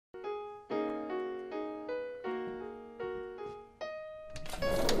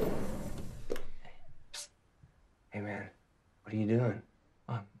What are you doing?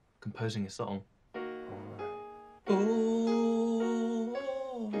 I'm composing a song. Oh,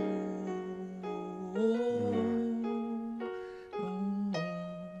 Ooh,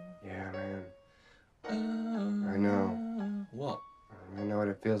 yeah, man. I know. What? I know what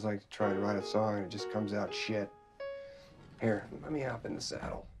it feels like to try to write a song and it just comes out shit. Here, let me hop in the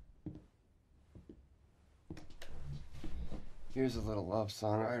saddle. Here's a little love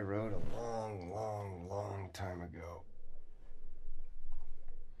song I wrote a long, long, long time ago.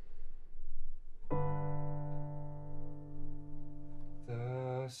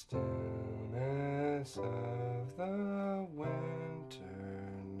 The stillness of the winter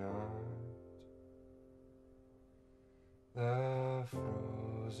night, the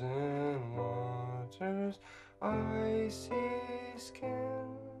frozen water's icy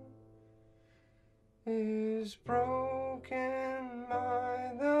skin is broken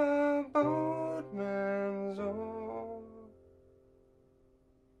by the boatman's oar.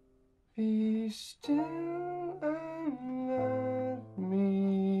 Be still and let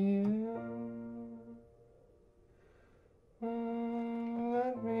me in.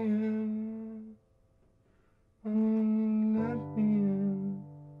 Let me in. Let me in.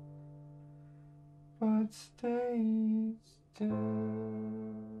 But stay still.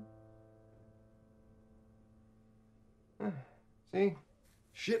 See?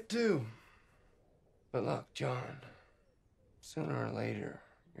 Shit too. But look, John, sooner or later,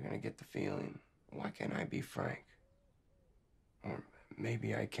 you're gonna get the feeling, why can't I be Frank? Or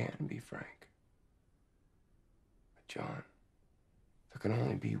maybe I can be Frank. But John, there can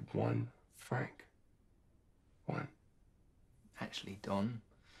only be one Frank. One. Actually, Don,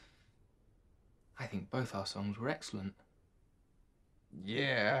 I think both our songs were excellent.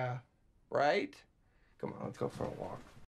 Yeah. Right? Come on, let's go for a walk.